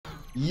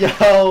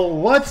Yo,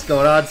 what's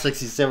going on,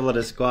 67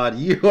 Little Squad?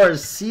 You are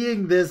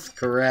seeing this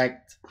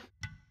correct.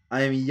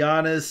 I am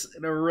JANUS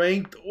in a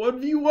ranked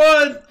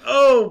 1v1.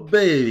 Oh,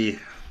 baby.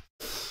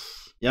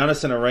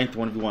 JANUS in a ranked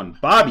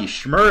 1v1. Bobby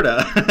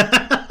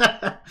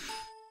Shmurda.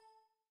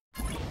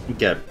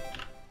 Okay.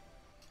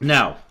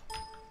 Now,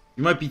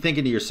 you might be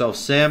thinking to yourself,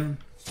 Sam,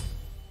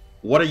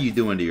 what are you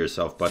doing to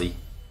yourself, buddy?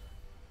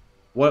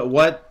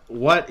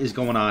 What is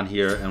going on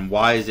here, and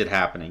why is it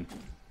happening?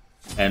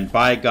 And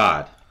by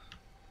God,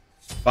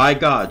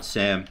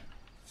 Sam,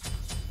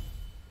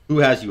 who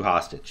has you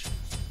hostage?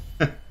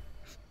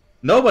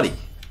 Nobody.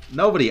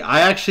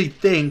 I actually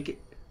think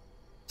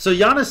so.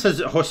 JANUS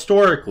has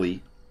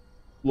historically,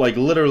 like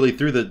literally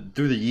through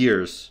the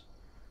years,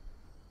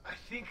 I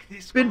think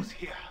this been, goes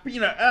here.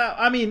 you know,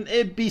 I mean,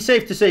 it'd be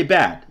safe to say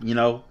bad. You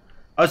know,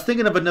 I was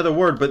thinking of another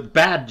word, but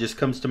bad just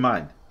comes to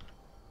mind.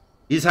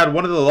 He's had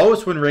one of the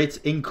lowest win rates,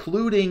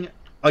 including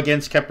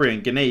against Khepri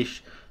and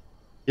Ganesh.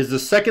 Is the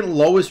second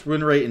lowest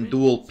win rate in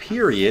Duel,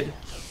 period.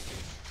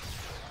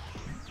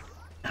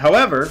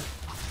 However,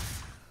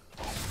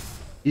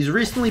 he's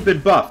recently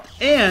been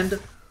buffed, and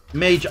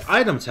mage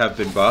items have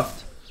been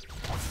buffed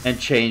and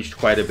changed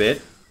quite a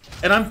bit.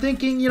 And I'm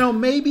thinking, you know,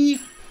 maybe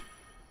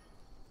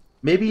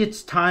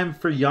it's time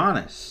for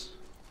JANUS.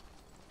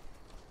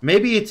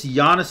 Maybe it's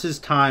JANUS's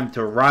time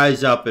to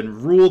rise up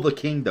and rule the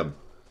kingdom,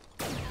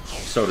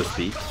 so to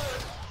speak.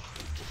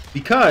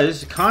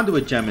 Because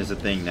Conduit Gem is a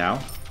thing now.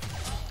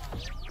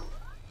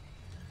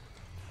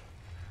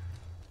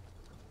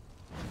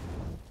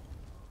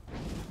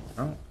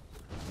 I don't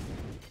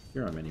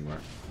hear him anywhere.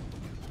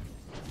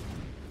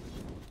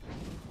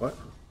 What?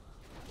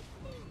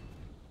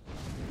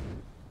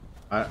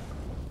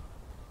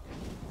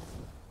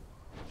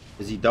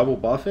 Is he double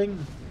buffing?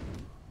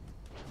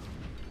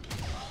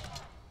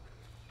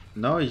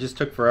 No, he just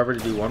took forever to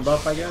do one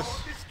buff, I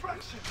guess.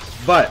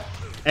 But,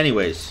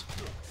 anyways.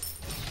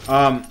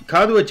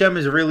 Conduit Gem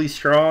is really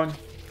strong.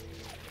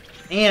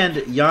 And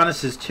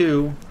JANUS is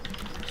 2.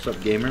 What's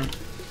up, gamer?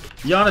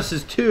 JANUS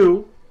is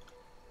 2.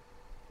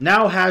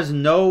 Now has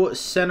no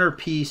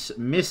centerpiece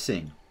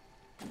missing.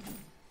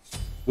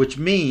 Which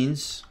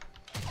means,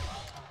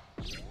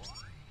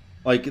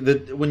 like,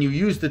 when you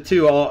use the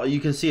 2, you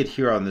can see it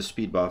here on the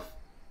speed buff.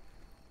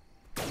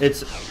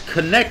 It's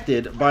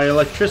connected by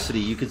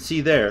electricity, you can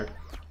see there.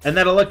 And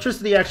that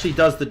electricity actually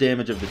does the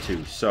damage of the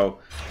 2. So,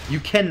 you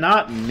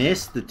cannot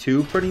miss the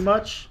 2 pretty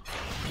much.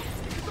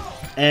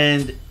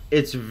 And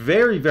it's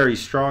very, very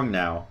strong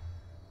now.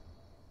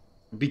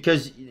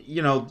 Because,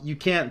 you know, you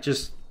can't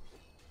just...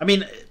 I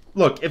mean,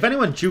 look, if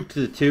anyone juked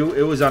the 2,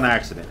 it was on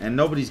accident. And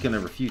nobody's going to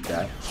refute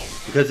that.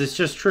 Because it's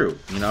just true,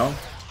 you know?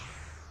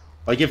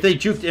 Like, if they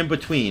juked in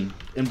between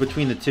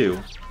the 2,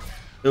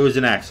 it was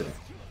an accident.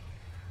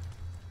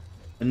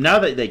 And now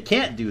that they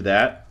can't do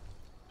that,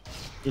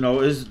 you know,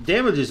 his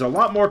damage is a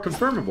lot more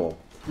confirmable.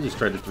 He just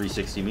tried to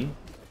 360 me.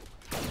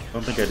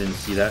 Don't think I didn't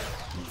see that,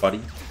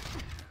 buddy.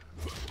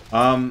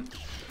 And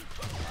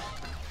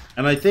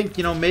I think,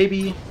 you know,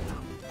 maybe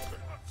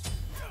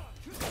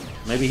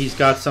he's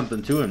got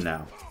something to him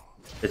now.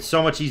 It's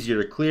so much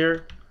easier to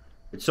clear.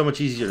 It's so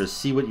much easier to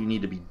see what you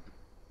need to be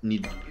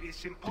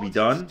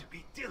done. To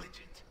be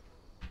diligent.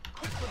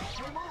 Quickly,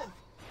 remove.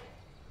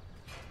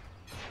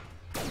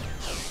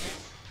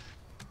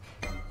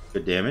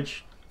 Good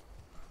damage.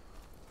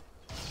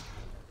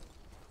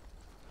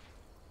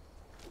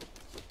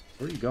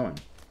 Where are you going?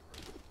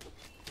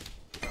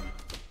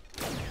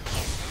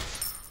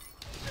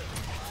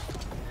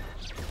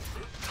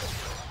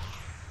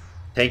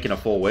 Tanking a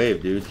full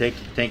wave, dude.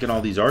 Tanking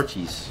all these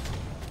Archies.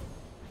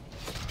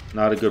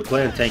 Not a good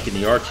plan, tanking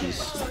the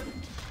Archies.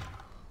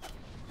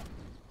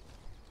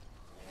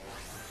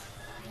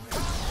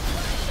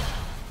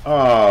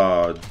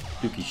 Oh,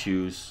 dookie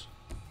shoes.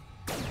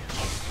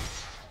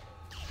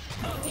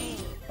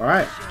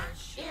 Alright.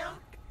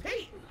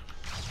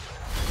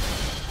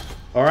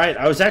 Alright,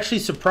 I was actually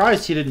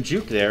surprised he didn't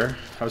juke there.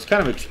 I was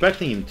kind of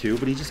expecting him to,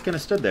 but he just kind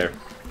of stood there.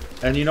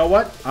 And you know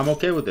what? I'm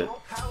okay with it.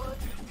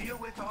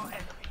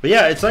 But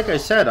yeah, it's like I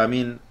said, I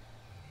mean,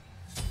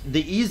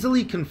 the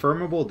easily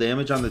confirmable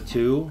damage on the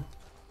 2,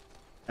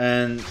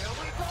 and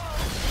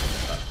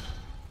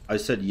I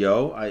said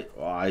yo,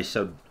 I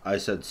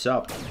said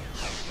sup.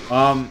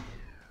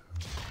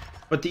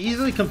 But the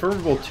easily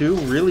confirmable 2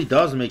 really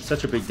does make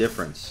such a big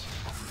difference,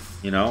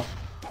 you know?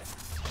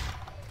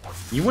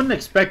 You wouldn't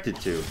expect it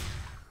to,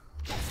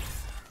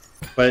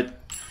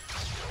 but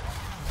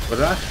it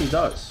actually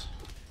does.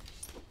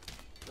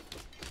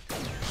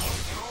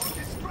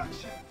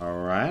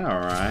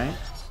 Alright.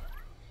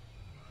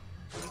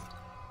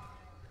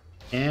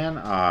 Can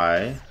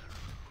I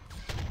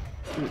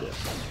do this?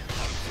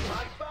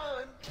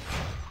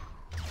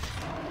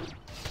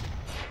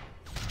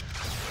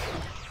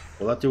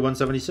 Will that do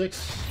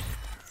 176?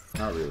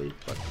 Not really,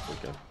 but it's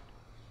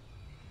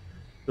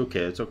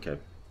okay. It's okay.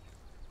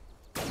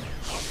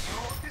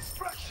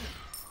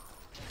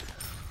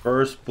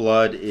 First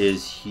blood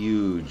is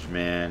huge,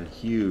 man.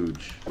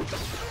 Huge.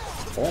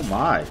 Oh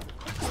my.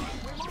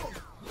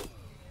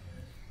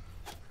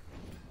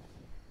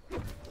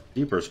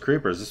 Jeepers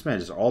creepers, this man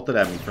just ulted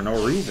at me for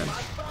no reason.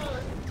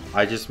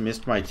 I just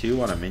missed my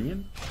 2 on a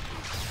minion.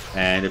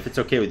 And if it's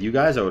okay with you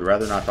guys, I would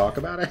rather not talk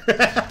about it.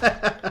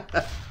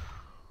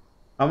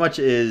 How much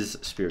is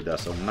Spear of Death?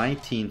 So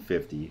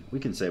 1950. We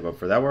can save up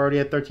for that. We're already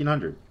at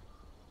 1300.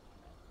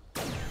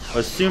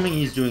 Assuming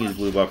he's doing his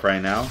blue buff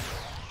right now.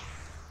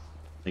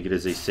 I think it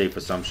is a safe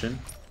assumption.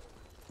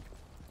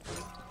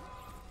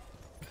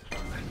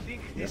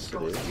 Yes,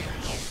 it is.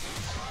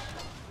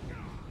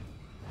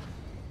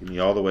 Get me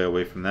all the way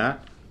away from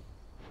that.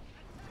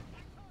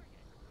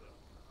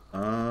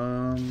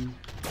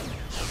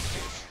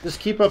 Just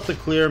keep up the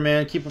clear,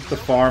 man. Keep up the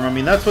farm. I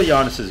mean, that's what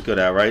JANUS is good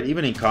at, right?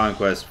 Even in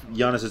Conquest,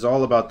 JANUS is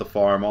all about the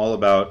farm, all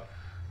about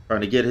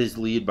trying to get his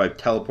lead by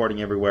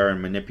teleporting everywhere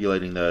and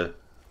manipulating the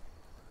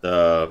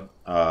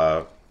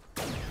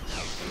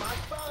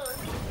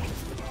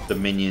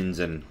minions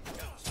and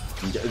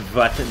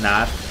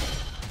whatnot.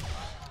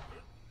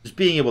 Just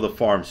being able to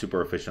farm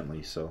super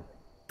efficiently, so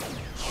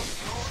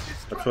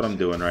that's what I'm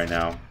doing right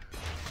now.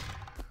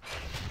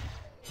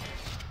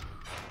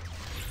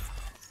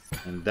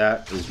 And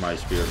that is my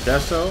Spear of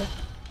Deso.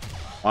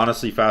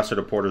 Honestly, faster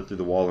to porter through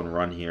the wall and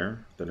run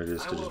here than it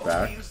is to just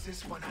back.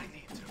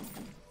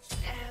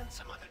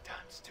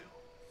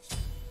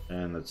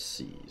 And let's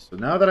see. So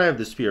now that I have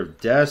the Spear of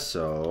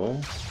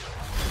Deso,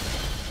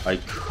 I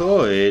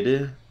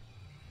could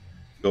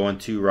go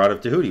into Rod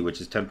of Tahuti, which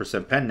is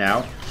 10% pen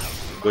now,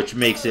 which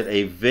makes it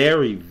a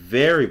very,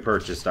 very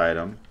purchased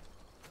item.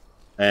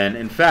 And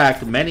in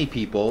fact, many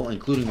people,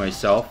 including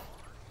myself,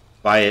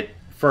 buy it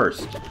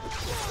first.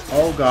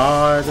 Oh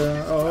god,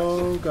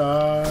 oh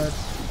god,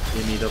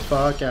 get me the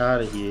fuck out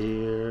of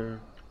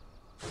here.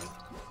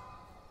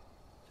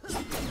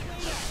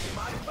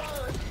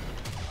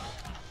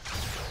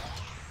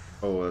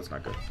 Oh, that's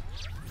not good.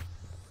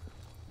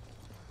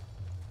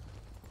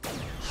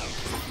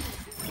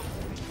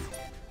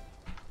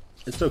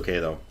 It's okay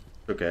though.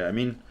 It's okay. I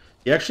mean,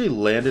 he actually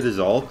landed his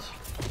ult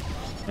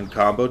and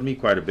comboed me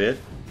quite a bit.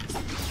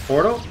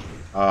 Portal?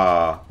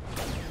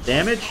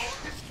 Damage?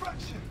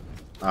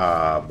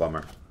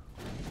 Bummer.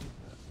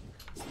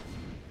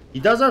 He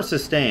does have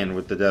sustain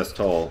with the Death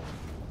Toll.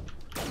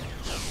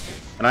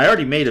 And I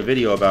already made a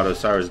video about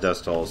Osiris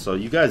Death Toll, so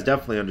you guys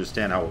definitely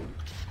understand how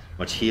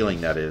much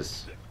healing that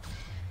is.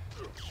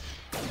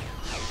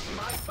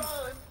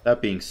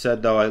 That being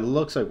said, though, it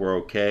looks like we're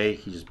okay.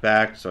 He just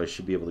backed, so I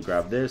should be able to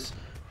grab this.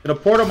 I'm gonna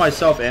portal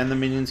myself and the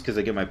minions because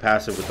I get my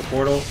passive with the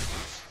portal.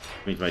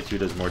 Which means my 2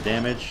 does more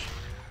damage.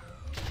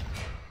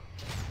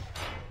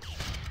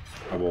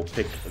 I will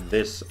pick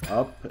this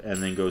up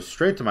and then go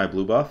straight to my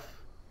blue buff.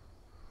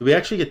 Do we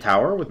actually get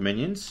tower with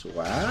minions?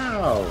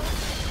 Wow.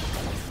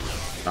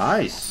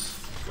 Nice.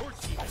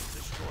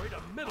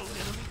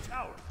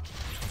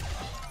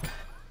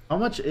 How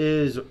much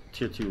is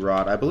tier 2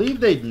 rod? I believe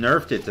they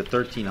nerfed it to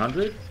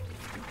 1300.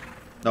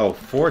 No,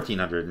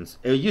 1400.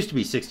 It used to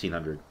be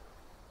 1600.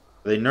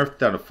 They nerfed it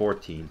down to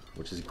 14,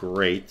 which is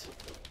great.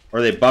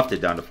 Or they buffed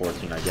it down to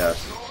 14, I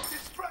guess.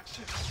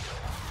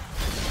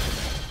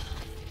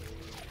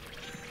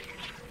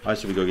 I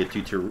should we go get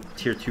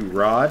tier 2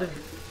 rod?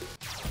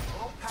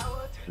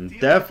 And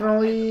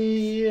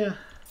definitely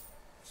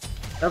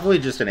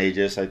just an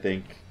Aegis, I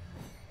think.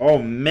 Oh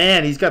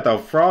man, he's got the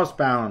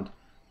Frostbound.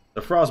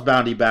 The Frost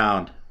Bounty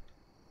bound.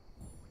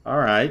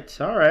 Alright,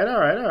 alright,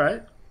 alright,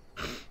 alright.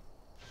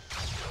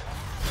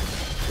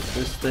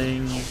 This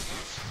thing.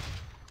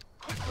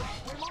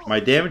 My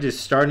damage is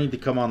starting to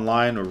come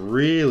online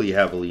really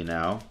heavily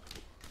now.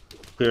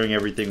 Clearing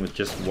everything with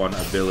just one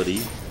ability.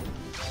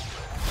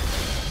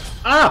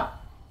 Ah!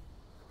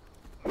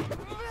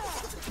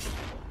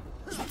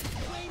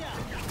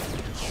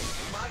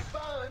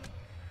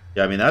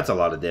 Yeah, I mean, that's a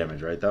lot of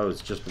damage, right? That was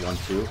just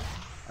 1-2.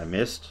 I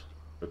missed.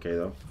 Okay,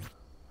 though.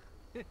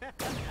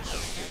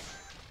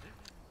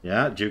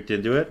 Yeah, juked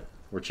into it.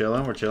 We're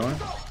chilling, we're chilling.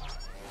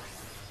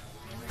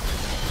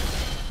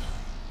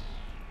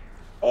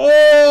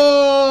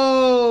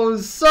 Oh,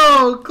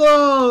 so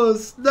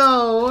close!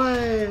 No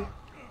way!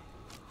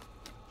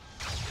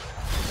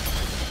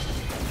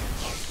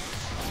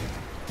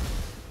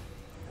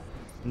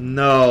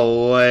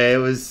 No way, it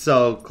was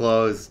so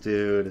close,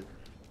 dude.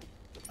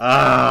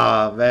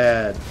 Ah,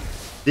 man.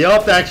 The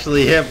ult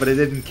actually hit, but it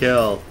didn't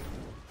kill.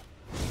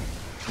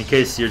 In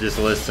case you're just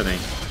listening.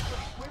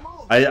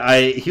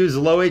 He was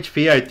low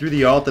HP, I threw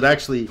the ult, he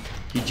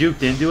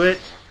juked into it,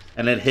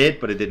 and it hit,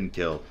 but it didn't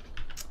kill.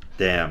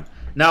 Damn.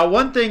 Now,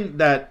 one thing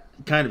that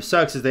kind of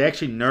sucks is they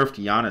actually nerfed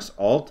JANUS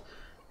ult.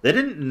 They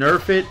didn't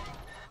nerf it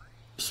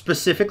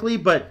specifically,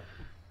 but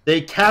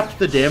they capped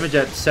the damage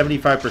at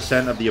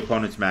 75% of the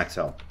opponent's max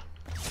health.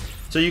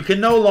 So you can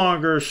no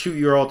longer shoot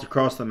your ult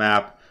across the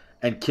map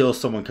and kill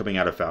someone coming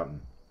out of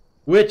fountain.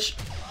 Which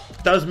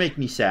does make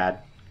me sad.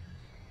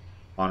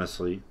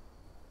 Honestly.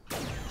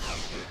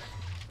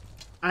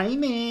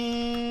 I'm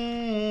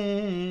in.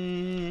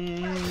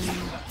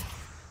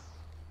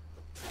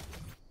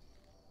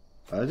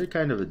 I did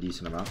kind of a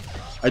decent amount.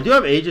 I do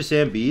have Aegis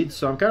and beads,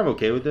 so I'm kind of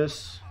okay with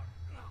this.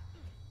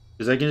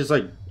 Because I can just,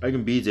 like, I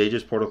can Beads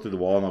Aegis, portal through the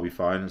wall, and I'll be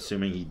fine,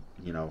 assuming he,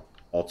 you know,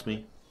 ults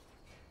me.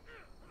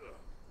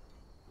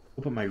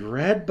 Oh, but my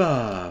red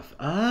buff.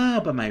 Ah,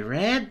 but my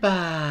red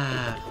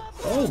buff.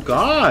 Oh,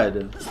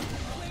 God.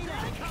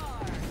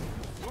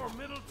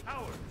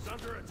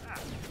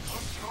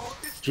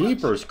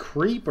 Jeepers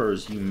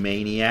creepers, you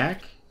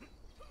maniac.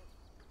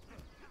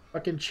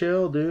 Fucking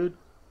chill, dude.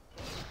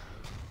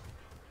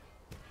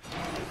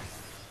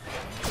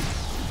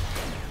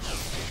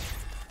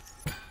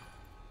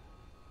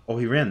 Oh,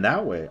 he ran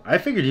that way. I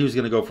figured he was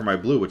going to go for my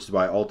blue, which is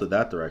why I ulted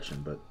that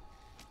direction, but...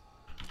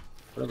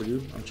 Whatever,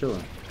 dude. I'm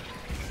chilling.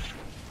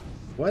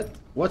 What?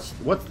 What's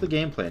the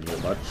game plan here,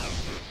 bud?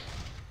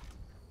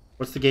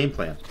 What's the game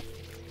plan?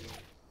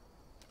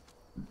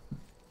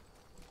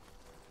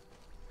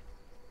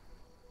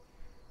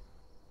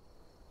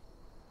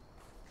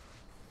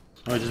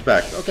 Oh, he's just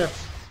back. Okay.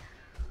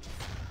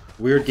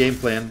 Weird game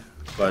plan,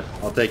 but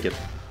I'll take it.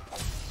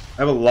 I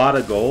have a lot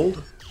of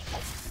gold.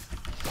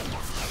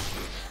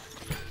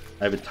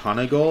 I have a ton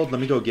of gold. Let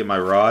me go get my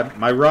rod.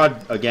 My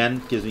rod,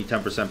 again, gives me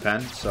 10%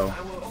 pen, so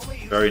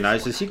very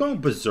nice. Is he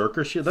going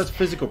Berserker Shield? That's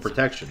physical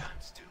protection.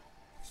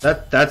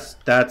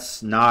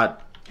 That's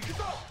not...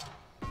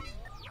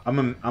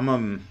 I'm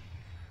a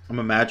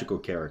magical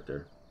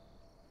character.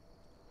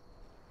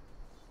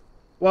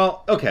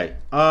 Well, okay.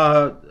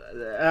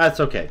 That's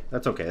okay.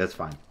 That's okay. That's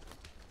fine.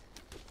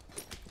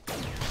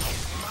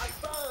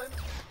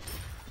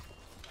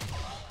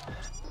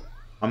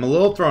 I'm a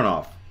little thrown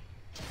off.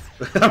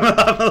 I'm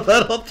a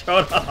little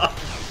thrown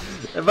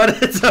off.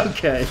 But it's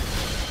okay.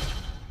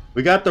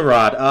 We got the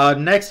rod.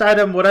 Next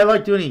item, what I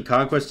like doing in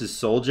Conquest is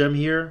Soul Gem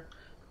here.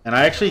 And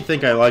I actually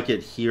think I like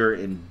it here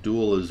in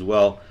Duel as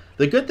well.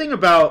 The good thing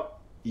about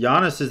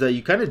JANUS is that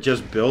you kind of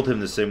just build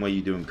him the same way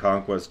you do in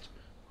Conquest.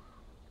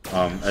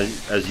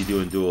 As you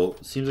do in Duel.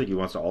 Seems like he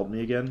wants to ult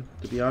me again,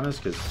 to be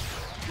honest, because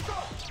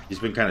he's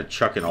been kind of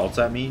chucking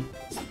ults at me.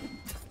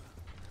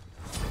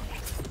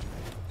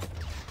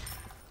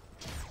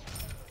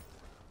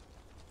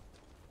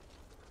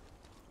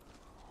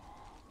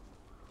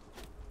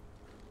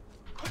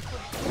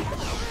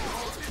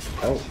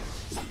 Oh.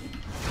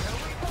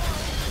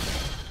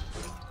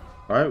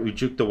 Alright, we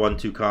juked the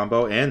 1-2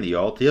 combo and the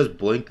ult. He has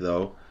Blink,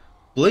 though.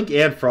 Blink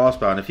and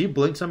Frostbound. If he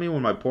blinks on me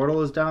when my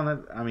portal is down,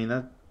 that, I mean,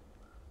 that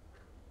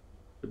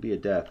could be a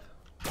death.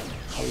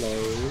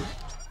 Hello.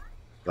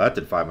 Well, that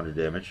did 500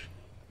 damage.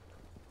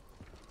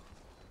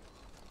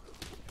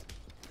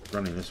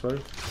 Running this way.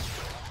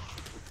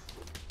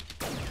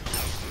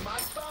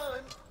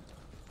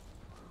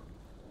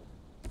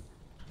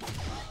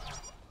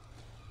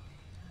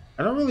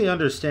 I don't really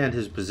understand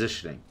his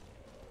positioning.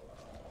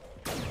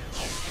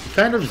 He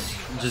kind of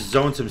just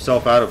zones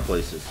himself out of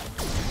places.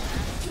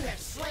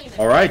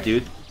 Alright,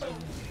 dude.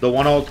 The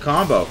 1-ult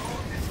combo.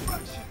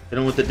 Hit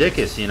him with the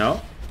dickus, you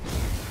know?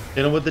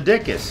 Hit him with the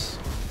dickus.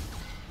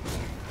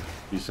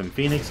 Do some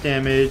Phoenix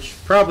damage.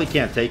 Probably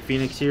can't take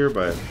Phoenix here,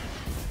 but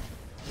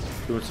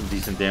doing some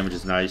decent damage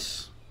is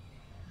nice.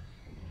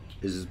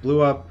 Is his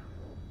blue up?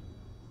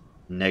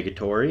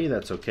 Negatory.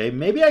 That's okay.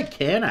 Maybe I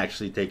can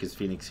actually take his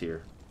Phoenix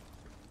here.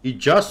 He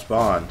just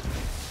spawned.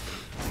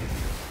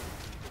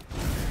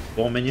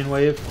 Full minion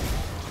wave.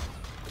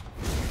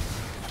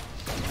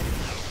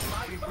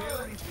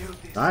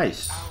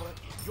 Nice.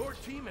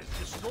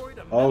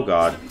 Oh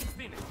god.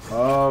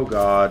 Oh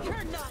god.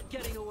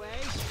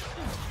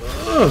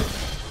 Ugh.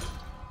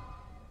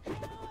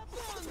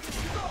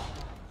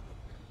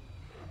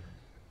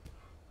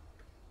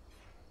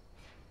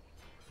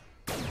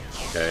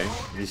 Okay.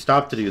 He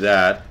stopped to do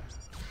that.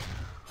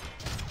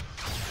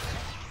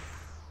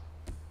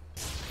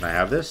 Can I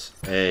have this?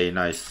 Hey,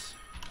 nice.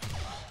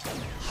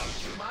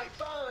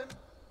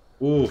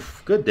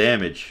 Oof, good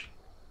damage.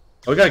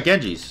 Oh, we got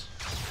Genji's.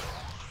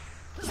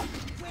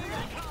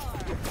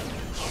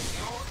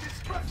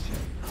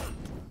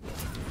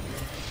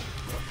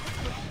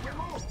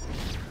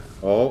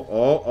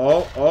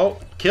 Oh,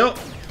 kill.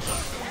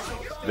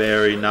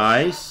 Very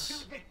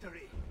nice.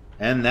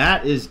 And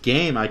that is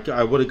game.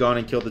 I would have gone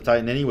and killed the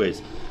Titan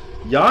anyways.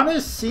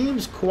 JANUS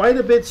seems quite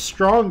a bit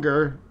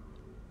stronger.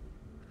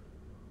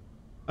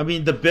 I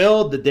mean, the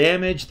build, the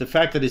damage, the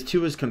fact that his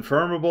 2 is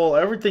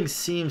confirmable, everything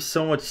seems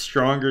so much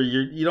stronger.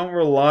 You don't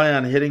rely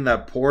on hitting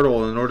that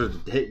portal in order to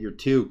hit your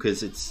 2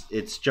 because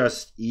it's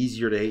just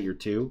easier to hit your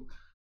 2.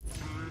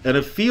 And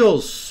it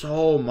feels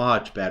so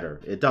much better.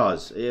 It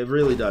does. It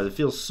really does. It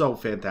feels so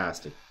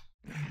fantastic.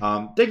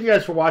 Thank you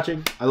guys for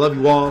watching. I love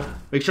you all.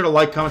 Make sure to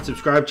like, comment,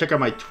 subscribe. Check out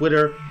my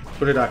Twitter,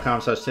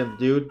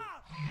 twitter.com/SamDaDude.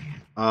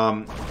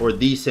 Or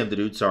the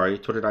SamDaDude, sorry.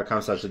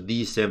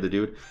 Twitter.com/the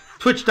SamDaDude.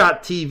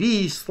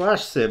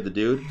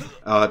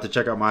 Twitch.tv/SamDaDude to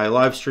check out my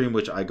live stream,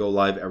 which I go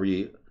live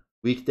every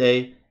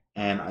weekday.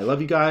 And I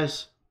love you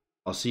guys.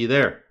 I'll see you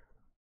there.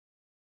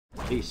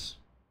 Peace.